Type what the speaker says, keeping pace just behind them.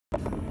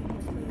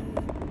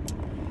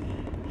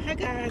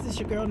guys, it's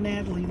your girl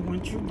Natalie, the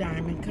one true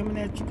diamond, coming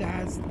at you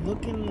guys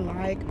looking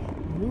like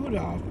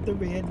Rudolph the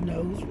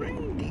Red-Nosed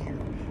Reindeer.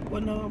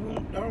 Well, no,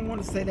 I don't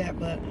want to say that,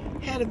 but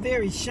had a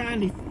very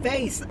shiny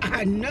face,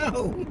 I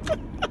know.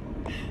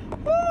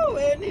 Oh,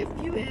 and if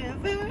you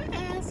ever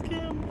ask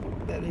him,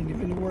 that ain't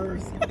even the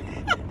words.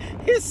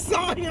 You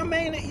saw him,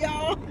 ain't it,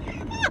 y'all?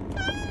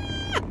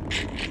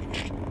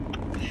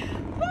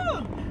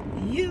 Oh,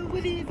 you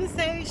would even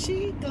say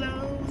she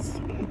glows.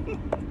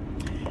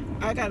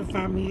 I gotta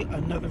find me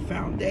another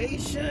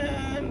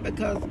foundation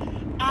because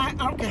I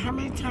don't care how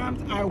many times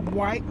I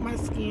wipe my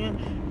skin,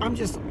 I'm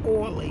just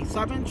oily. So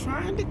I've been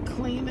trying to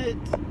clean it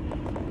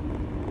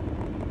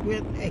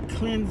with a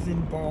cleansing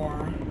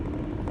bar.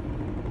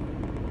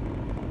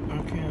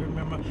 I can't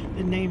remember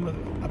the name of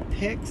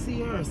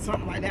Apexia or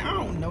something like that. I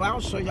don't know.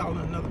 I'll show y'all in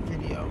another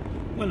video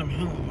when I'm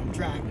home. I'm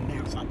driving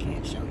now, so I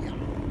can't show y'all.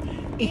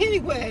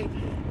 Anyway,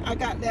 I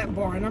got that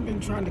bar and I've been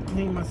trying to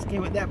clean my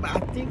skin with that, but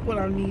I think what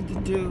I need to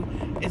do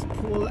is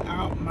pull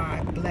out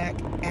my black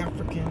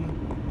African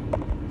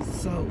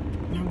soap.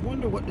 And I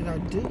wonder what did I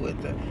do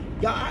with it.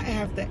 Y'all, I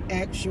have the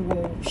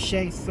actual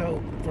Shea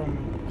soap from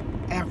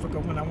Africa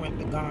when I went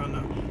to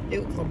Ghana.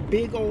 It was a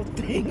big old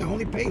thing. I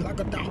only paid like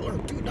 $1 or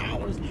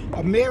 $2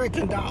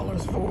 American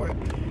dollars for it.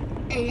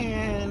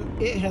 And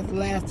it has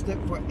lasted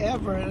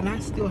forever, and I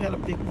still had a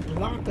big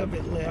block of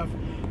it left.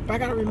 But I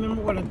gotta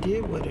remember what I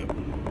did with it.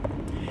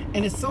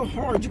 And it's so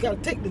hard. You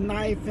got to take the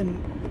knife,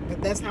 but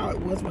that's how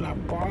it was when I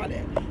bought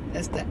it.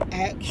 That's the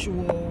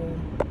actual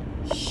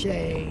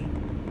Shea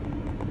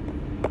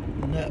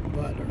nut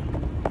butter.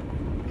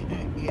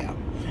 Yeah.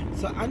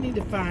 So I need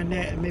to find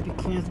that and maybe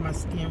cleanse my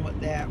skin with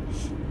that.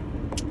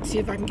 See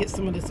if I can get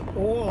some of this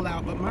oil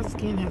out. But my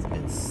skin has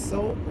been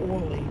so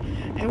oily.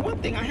 And one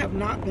thing, I have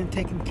not been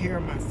taking care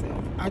of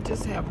myself. I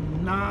just have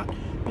not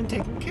been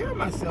taking care of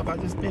myself.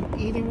 I've just been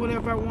eating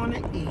whatever I want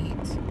to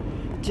eat.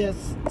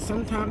 Just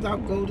sometimes I'll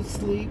go to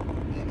sleep,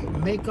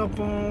 makeup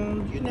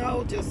on, you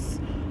know,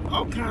 just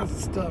all kinds of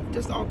stuff,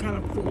 just all kind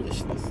of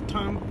foolishness,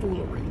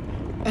 tomfoolery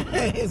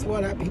is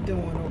what I be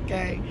doing,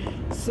 okay?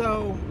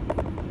 So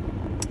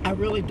I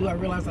really do. I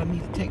realize I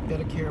need to take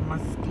better care of my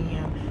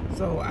skin.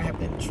 So I have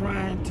been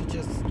trying to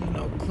just, you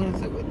know,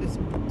 cleanse it with this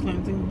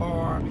cleansing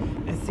bar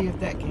and see if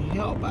that can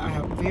help. But I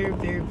have very,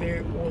 very,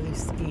 very oily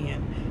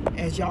skin,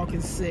 as y'all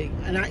can see.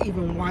 And I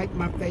even wiped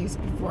my face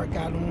before I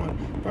got on.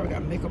 Probably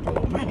got makeup all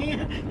over my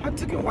hand. I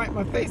took and wiped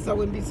my face so I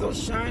wouldn't be so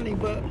shiny.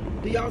 But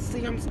do y'all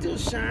see I'm still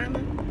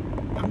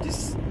shining? I'm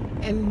just,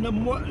 and the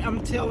more,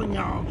 I'm telling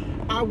y'all,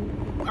 I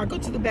go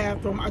to the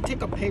bathroom, I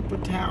take a paper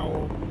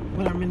towel.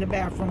 When I'm in the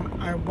bathroom,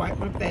 I wipe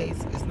my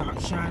face. It's not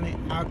shining.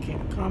 I can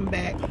come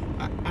back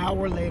an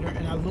hour later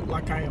and I look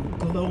like I am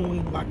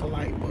glowing like a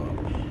light bulb.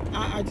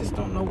 I just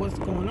don't know what's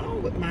going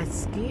on with my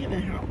skin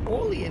and how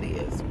oily it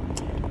is.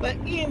 But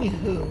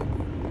anywho,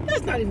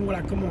 that's not even what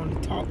I come on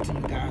to talk to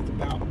you guys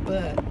about.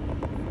 But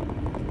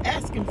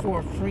asking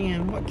for a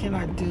friend, what can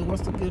I do?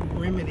 What's a good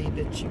remedy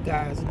that you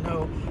guys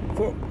know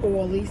for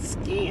oily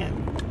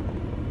skin?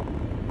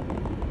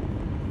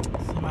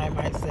 Somebody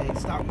might say,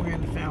 stop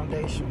wearing the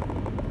foundation.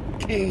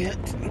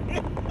 Can't.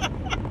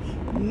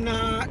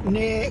 Not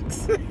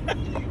next.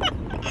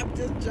 I'm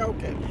just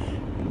joking,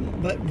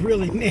 but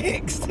really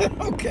next.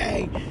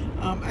 Okay.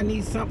 I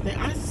need something.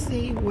 I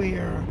see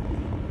where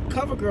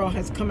CoverGirl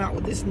has come out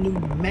with this new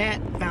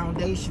matte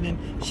foundation, and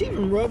she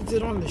even rubs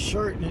it on the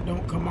shirt and it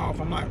don't come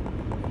off. I'm like,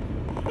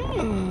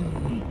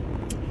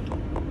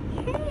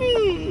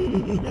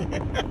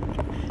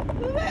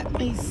 let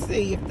me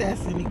see if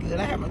that's any good.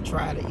 I haven't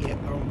tried it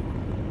yet though.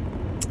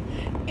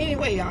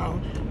 Anyway, y'all,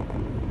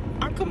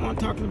 I come on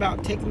talking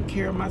about taking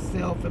care of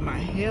myself and my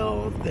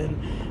health and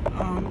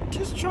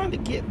just trying to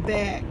get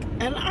back.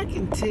 And I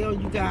can tell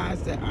you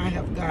guys that I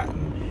have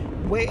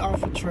gotten way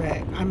off of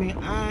track. I mean,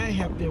 I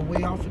have been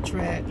way off of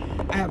track.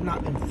 I have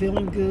not been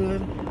feeling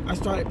good. I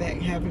started back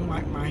having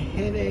like my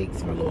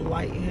headaches, my little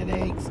light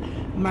headaches.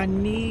 My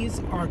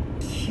knees are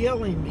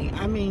killing me.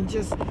 I mean,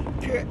 just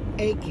pure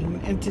aching.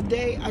 And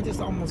today I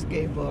just almost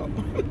gave up.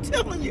 I'm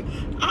telling you,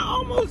 I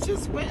almost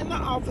just went in the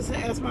office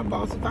and asked my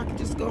boss if I could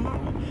just go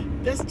home.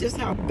 That's just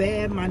how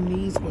bad my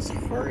knees was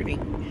hurting.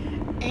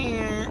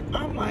 And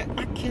I'm like,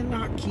 I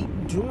cannot keep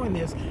doing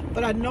this.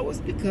 But I know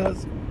it's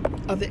because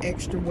of the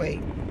extra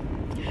weight.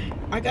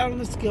 I got on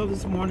the scale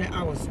this morning.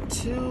 I was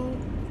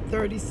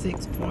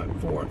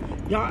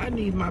 236.4. Y'all, I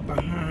need my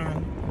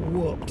behind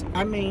whooped.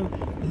 I mean,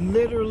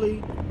 literally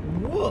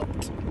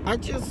whooped. I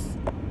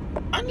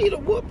need a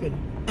whooping.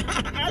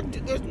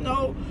 There's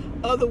no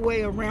other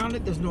way around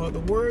it. There's no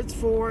other words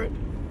for it.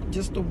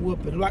 Just a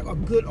whooping, like a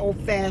good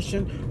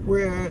old-fashioned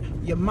where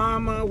your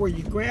mama, where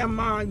your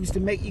grandma used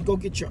to make you go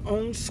get your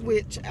own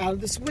switch out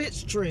of the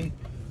switch tree.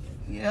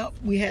 Yep,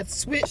 we had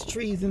switch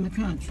trees in the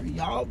country.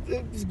 Y'all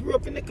grew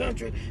up in the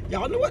country.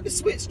 Y'all know what the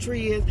switch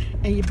tree is,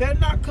 and you better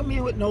not come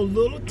in with no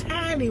little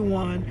tiny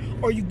one,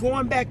 or you're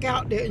going back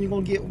out there and you're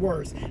gonna get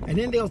worse. And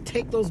then they'll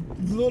take those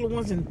little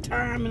ones and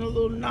tie them in a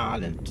little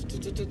knot and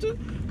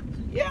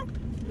yep.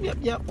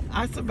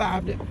 I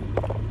survived it.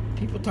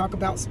 People talk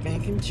about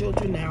spanking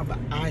children now, but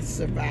I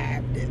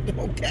survived it,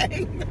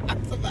 okay? I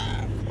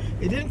survived.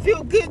 It didn't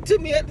feel good to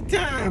me at the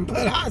time,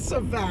 but I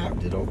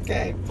survived it,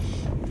 okay?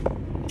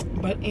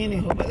 But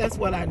anyhow, but that's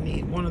what I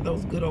need, one of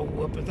those good old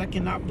whoopers. I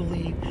cannot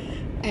believe.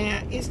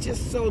 And it's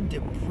just so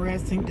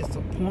depressing,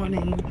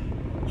 disappointing,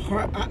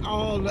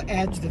 all the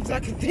adjectives I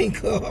can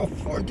think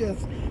of are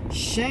just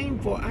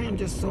shameful. I am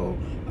just so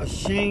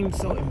ashamed,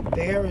 so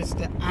embarrassed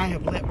that I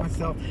have let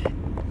myself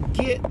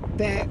get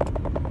back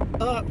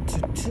up to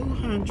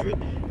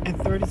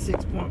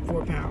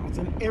 236.4 pounds.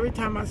 And every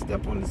time I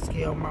step on the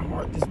scale, my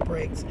heart just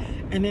breaks.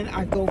 And then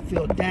I go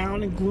feel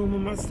down and gloom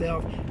on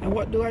myself. And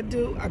what do? I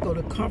go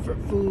to comfort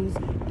foods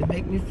to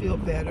make me feel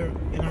better.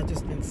 And I've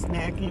just been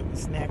snacking.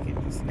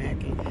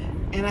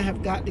 And I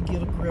have got to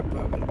get a grip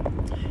of it.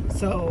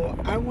 So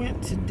I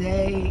went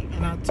today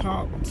and I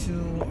talked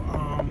to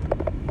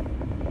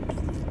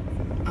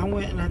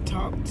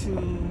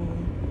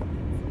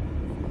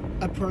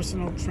a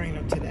personal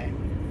trainer today.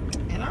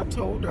 And I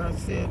told her, I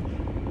said,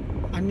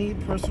 I need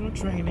personal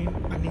training.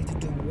 I need to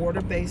do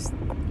water-based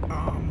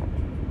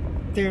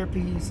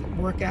therapies,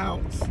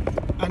 workouts.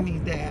 I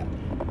need that.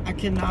 I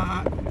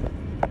cannot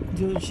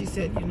do it. She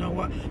said, you know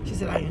what? She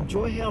said, I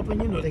enjoy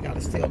helping. You know, they got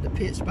to sell the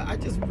pitch. But I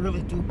just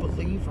really do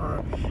believe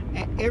her.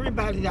 And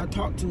everybody that I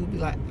talk to would be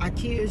like,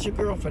 Ikea is your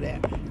girl for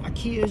that.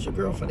 Ikea is your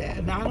girl for that.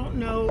 And I don't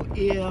know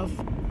if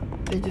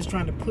they're just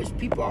trying to push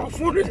people off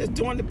when they're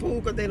doing the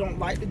pool because they don't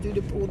like to do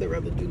the pool. They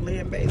rather do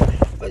land-based.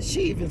 But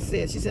she even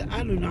said, she said,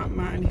 I do not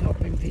mind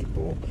helping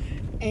people.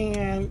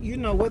 And, you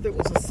know, whether it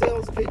was a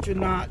sales pitch or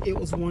not, it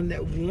was one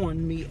that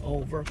won me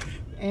over.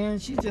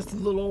 And she's just a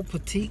little old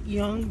petite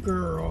young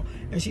girl.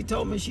 And she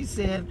told me, she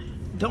said,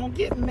 don't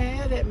get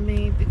mad at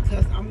me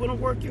because I'm going to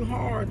work you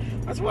hard.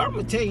 I said, well, I'm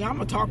going to tell you, I'm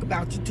going to talk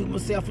about you to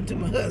myself and to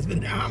my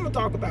husband. Now, I'm going to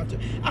talk about you.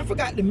 I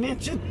forgot to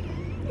mention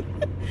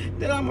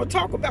that I'm going to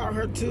talk about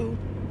her too.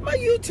 My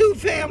YouTube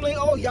family,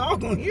 oh, y'all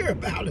gonna hear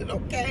about it,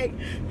 okay?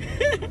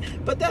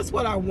 But that's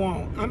what I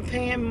want. I'm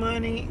paying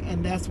money,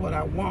 and that's what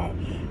I want.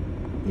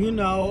 You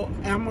know,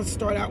 I'm gonna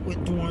start out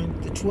with doing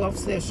the 12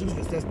 sessions,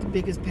 because that's the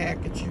biggest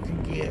package you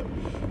can get.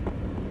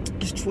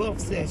 It's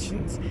 12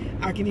 sessions.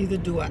 I can either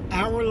do an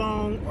hour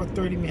long or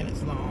 30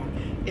 minutes long.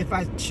 If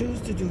I choose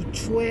to do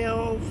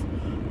 12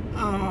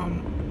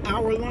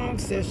 hour-long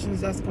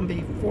sessions, that's gonna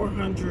be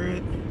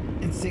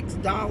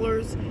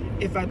 $406.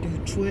 If I do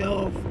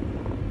 12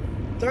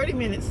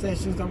 30-minute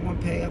sessions, I'm gonna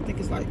pay, I think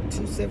it's like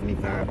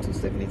 $275,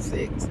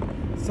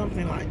 $276,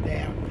 something like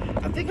that.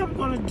 I think I'm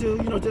gonna do,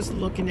 you know, just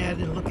looking at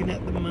it and looking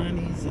at the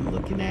monies and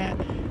looking at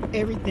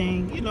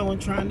everything, you know,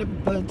 and trying to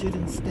budget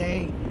and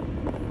stay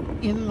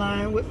in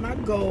line with my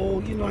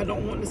goal. You know, I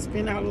don't want to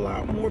spend out a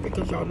lot more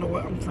because y'all know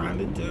what I'm trying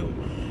to do.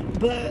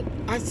 But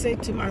I say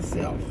to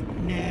myself,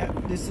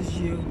 Nat, this is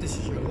you, this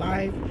is your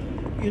life,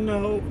 you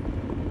know.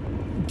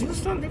 Do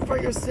something for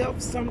yourself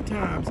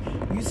sometimes.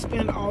 You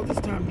spend all this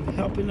time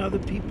helping other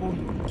people,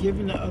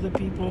 giving to other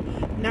people.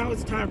 Now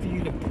it's time for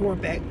you to pour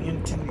back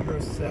into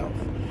yourself.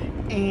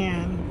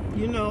 And,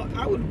 you know,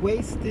 I would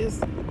waste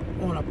this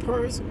on a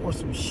purse or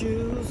some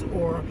shoes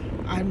or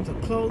items of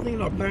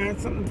clothing or buying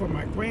something for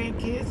my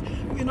grandkids.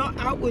 You know,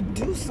 I would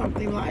do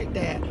something like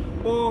that.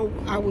 Or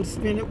I would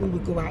spend it, we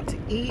would go out to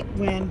eat.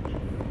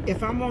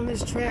 If I'm on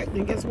this track,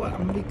 then guess what?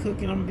 I'm going to be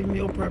cooking, I'm going to be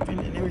meal prepping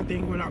and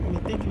everything. We're not going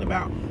to be thinking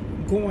about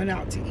going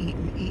out to eat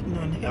and eating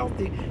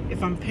unhealthy.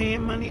 If I'm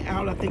paying money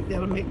out, I think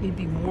that'll make me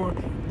be more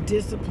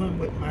disciplined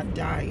with my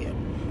diet,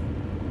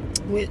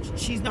 which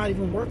she's not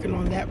even working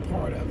on that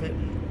part of it.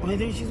 Only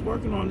thing she's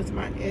working on is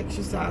my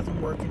exercise and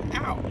working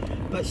out.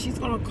 But she's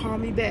going to call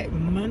me back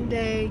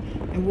Monday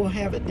and we'll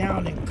have it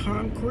down in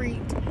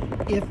concrete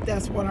if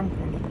that's what I'm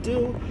going to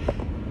do.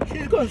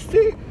 She's going to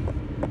sit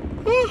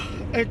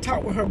and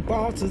talk with her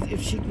bosses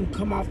if she can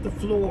come off the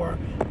floor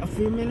a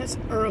few minutes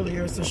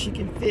earlier so she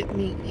can fit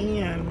me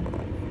in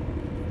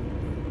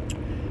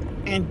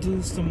and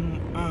do some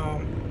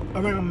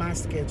around my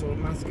schedule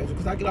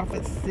because I get off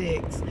at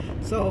 6.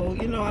 So,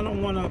 you know, I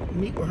don't want to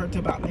meet with her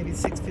till about maybe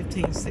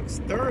 6:15,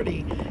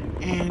 6:30.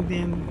 And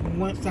then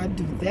once I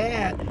do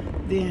that,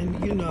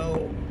 then, you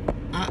know,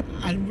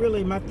 I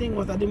really, my thing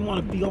was I didn't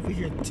want to be over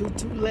here too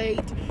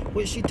late,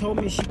 which she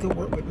told me she could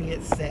work with me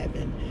at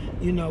 7,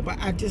 you know, but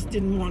I just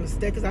didn't want to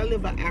stay because I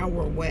live an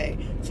hour away.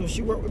 So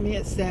she worked with me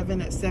at 7,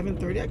 at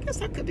 7:30. I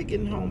guess I could be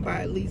getting home by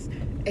at least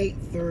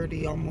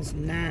 8:30, almost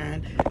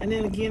 9. And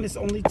then again, it's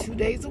only 2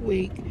 days a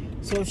week.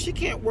 So if she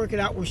can't work it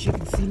out where she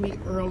can see me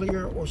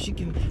earlier, or she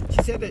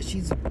said that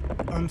she's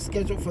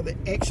scheduled for the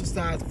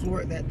exercise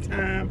floor at that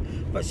time,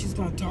 but she's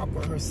going to talk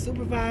with her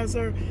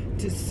supervisor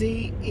to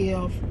see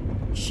if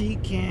she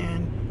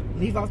can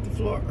leave off the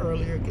floor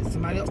earlier, get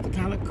somebody else to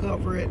kind of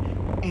cover it,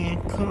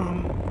 and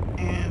come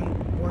and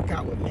work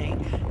out with me.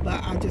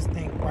 But I just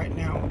think right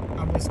now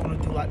I'm just going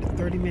to do like the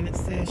 30-minute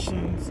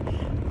sessions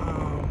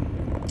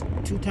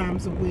 2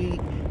 times a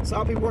week. So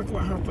I'll be working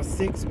with her for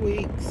 6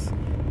 weeks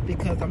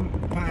because I'm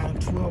buying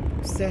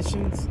 12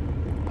 sessions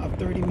of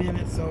 30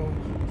 minutes. So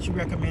she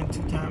recommended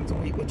 2 times a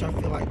week, which I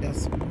feel like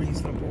that's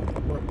reasonable to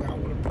work out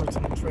with her.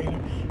 personal trainer.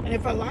 And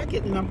if I like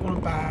it, then I'm going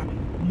to buy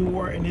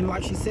more. And then,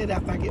 like she said,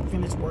 after I get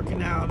finished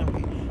working out and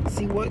we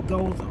see what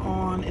goes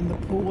on in the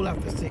pool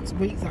after 6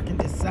 weeks, I can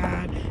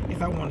decide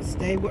if I want to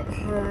stay with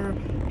her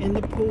in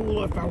the pool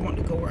or if I want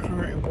to go with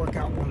her and work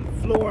out on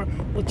the floor,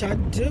 which I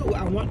do.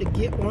 I want to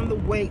get on the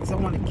weights. I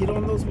want to get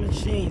on those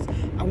machines.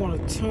 I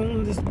want to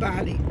tune this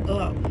body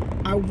up.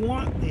 I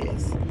want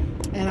this.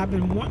 And I've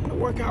been wanting to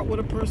work out with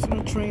a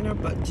personal trainer,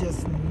 but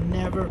just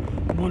never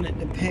wanted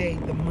to pay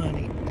the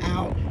money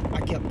out. I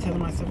kept telling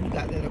myself, you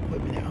got that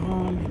equipment at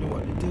home, you know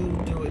what to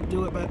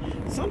do it. But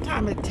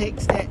sometimes it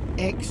takes that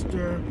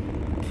extra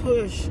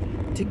push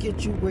to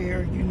get you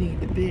where you need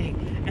to be.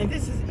 And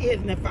this is it.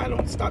 And if I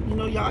don't stop, you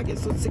know, y'all get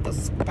so sick of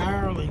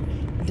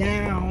spiraling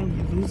down.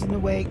 You're losing the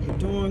weight, you're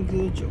doing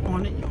good, you're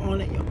on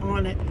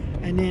it,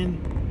 and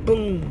then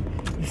boom,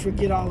 you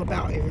forget all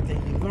about everything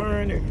you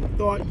learned or you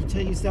thought. You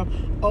tell yourself,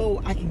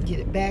 oh, I can get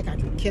it back, I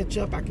can catch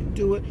up, I can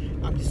do it.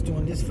 I'm just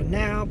doing this for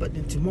now, but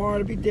then tomorrow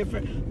will be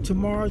different.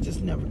 Tomorrow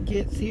just never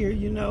gets here,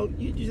 you know.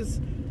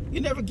 You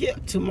never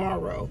get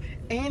tomorrow.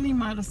 Annie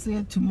might have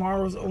said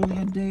tomorrow's only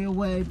a day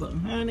away, but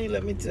honey,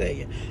 let me tell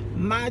you,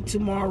 my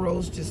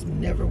tomorrows just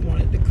never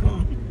wanted to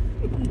come.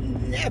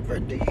 Never,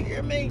 do you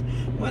hear me?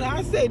 When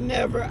I say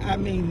never, I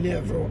mean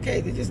never,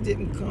 okay? They just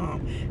didn't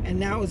come. And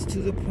now it's to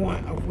the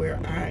point of where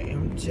I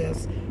am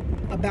just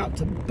about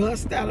to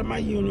bust out of my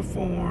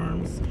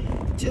uniforms,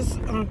 just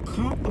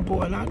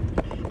uncomfortable. And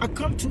I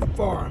come too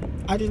far.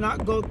 I did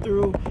not go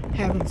through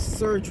having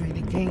surgery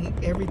to gain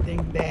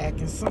everything back.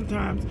 And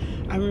sometimes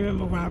I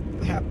remember when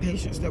I have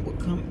patients that would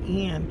come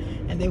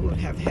in and they would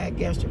have had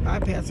gastric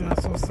bypass, and I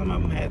saw some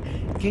of them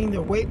had gained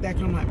their weight back,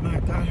 and I'm like, my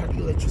God, how do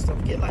you let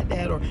yourself get like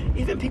that? Or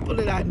even people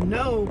that I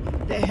know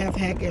that have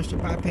had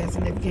gastric bypass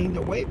and they've gained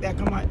their weight back,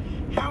 I'm like,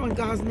 how in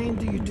God's name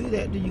do you do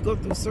that? Do you go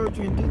through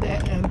surgery and do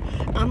that? And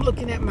I'm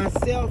looking at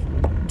myself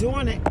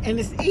doing it, and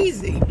it's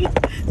easy.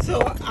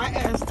 So I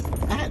had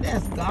to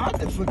ask God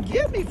to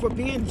forgive me for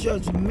being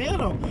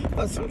judgmental.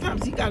 But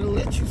sometimes He got to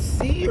let you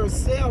see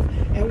yourself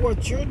and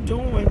what you're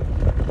doing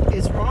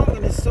is wrong,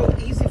 and it's so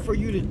easy for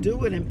you to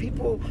do it. And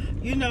people,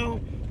 you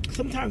know,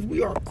 sometimes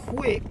we are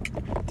quick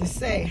to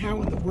say,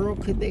 how in the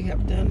world could they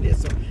have done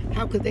this, or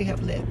how could they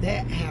have let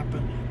that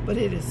happen? But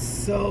it is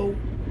so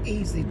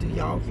easy. Do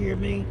y'all hear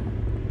me?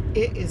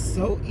 It is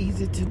so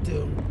easy to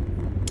do.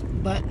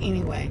 But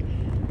anyway,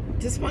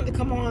 just wanted to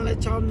come on and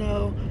let y'all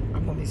know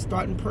I'm going to be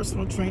starting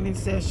personal training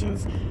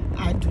sessions.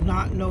 I do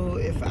not know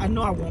if, I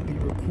know I won't be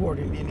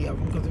recording any of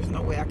them because there's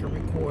no way I can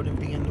record and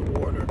be in the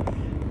water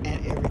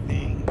and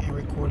everything and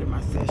recording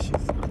my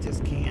sessions. I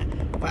just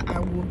can't. But I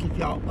will give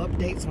y'all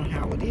updates on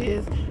how it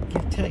is,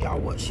 tell y'all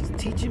what she's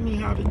teaching me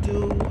how to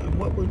do and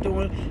what we're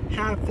doing,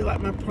 how I feel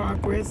like my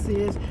progress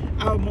is.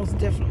 I will most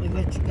definitely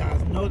let you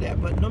guys know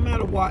that. But no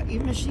matter what,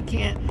 even if she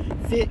can't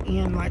fit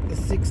in like the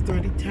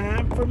 6:30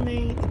 time for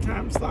me, the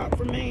time slot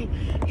for me,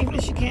 even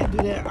if she can't do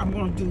that, I'm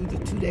going to do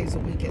the 2 days a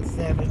week at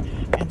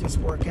 7 and just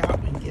work out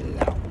and get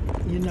it out,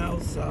 you know.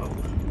 So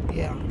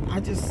yeah, I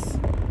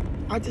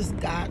just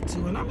got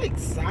to, and I'm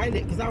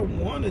excited because I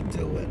want to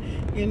do it.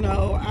 You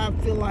know, I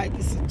feel like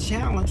it's a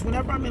challenge.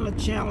 Whenever I'm in a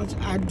challenge,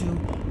 I do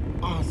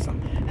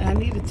awesome. And I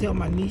need to tell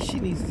my niece she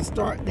needs to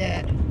start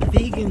that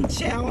vegan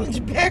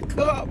challenge back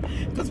up,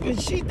 because when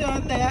she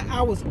done that,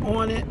 I was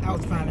on it. I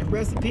was finding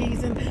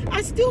recipes, and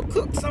I still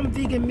cook some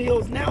vegan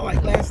meals now.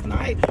 Like last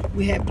night,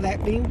 we had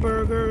black bean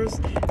burgers,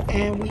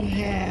 and we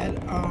had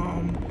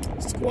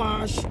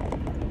squash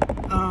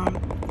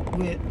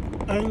with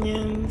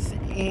onions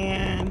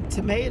and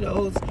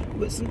tomatoes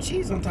with some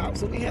cheese on top.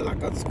 So we had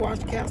like a squash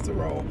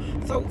casserole.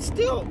 So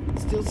still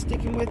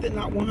sticking with it,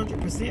 not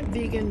 100%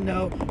 vegan,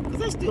 no,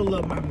 because I still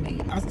love my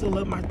meat. I still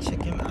love my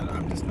chicken.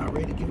 I'm just not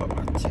ready to give up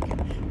my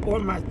chicken or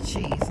my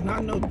cheese. And I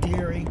know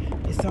dairy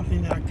is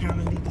something that I kind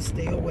of need to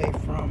stay away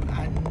from.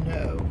 I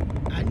know,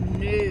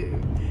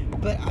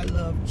 but I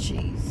love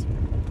cheese.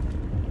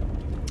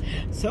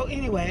 So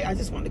anyway, I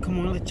just wanted to come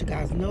on and let you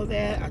guys know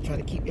that. I try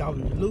to keep y'all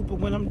in the loop of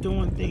when I'm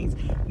doing things,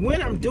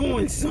 when I'm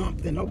doing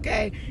something,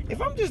 okay?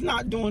 If I'm just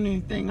not doing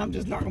anything, I'm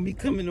just not going to be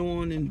coming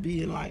on and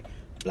being like,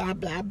 blah,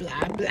 blah,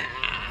 blah,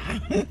 blah.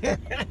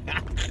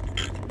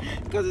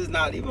 Because it's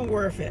not even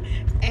worth it.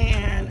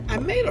 And I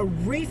made a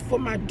wreath for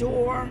my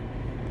door,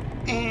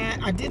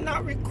 and I did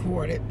not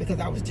record it because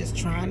I was just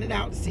trying it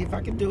out to see if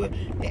I could do it.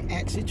 It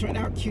actually turned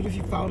out cute. If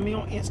you follow me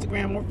on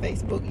Instagram or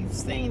Facebook, you've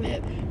seen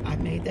it. I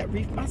made that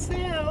wreath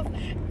myself,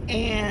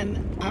 and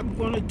I'm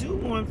going to do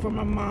one for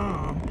my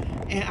mom,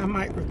 and I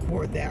might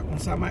record that one,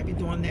 so I might be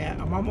doing that.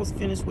 I'm almost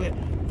finished with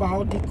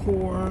fall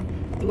decor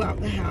throughout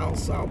the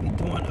house, so I'll be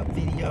doing a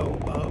video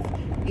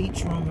of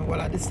each room and what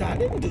I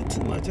decided. I didn't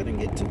do too much. I didn't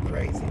get too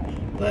crazy,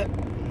 but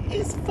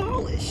it's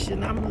fallish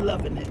and I'm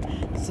loving it.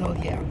 So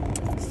yeah,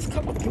 just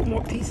a few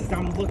more pieces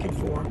I'm looking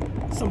for.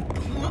 Some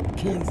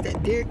pumpkins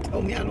that Derek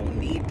told me I don't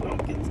need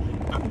pumpkins.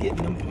 I'm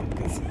getting them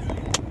pumpkins.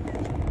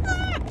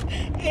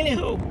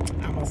 Anywho,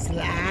 I'm gonna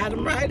slide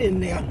them right in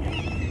there.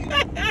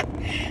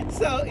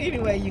 So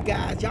anyway, you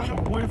guys, y'all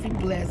have a wonderfully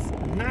blessed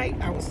night.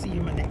 I will see you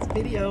in my next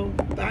video.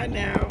 Bye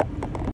now.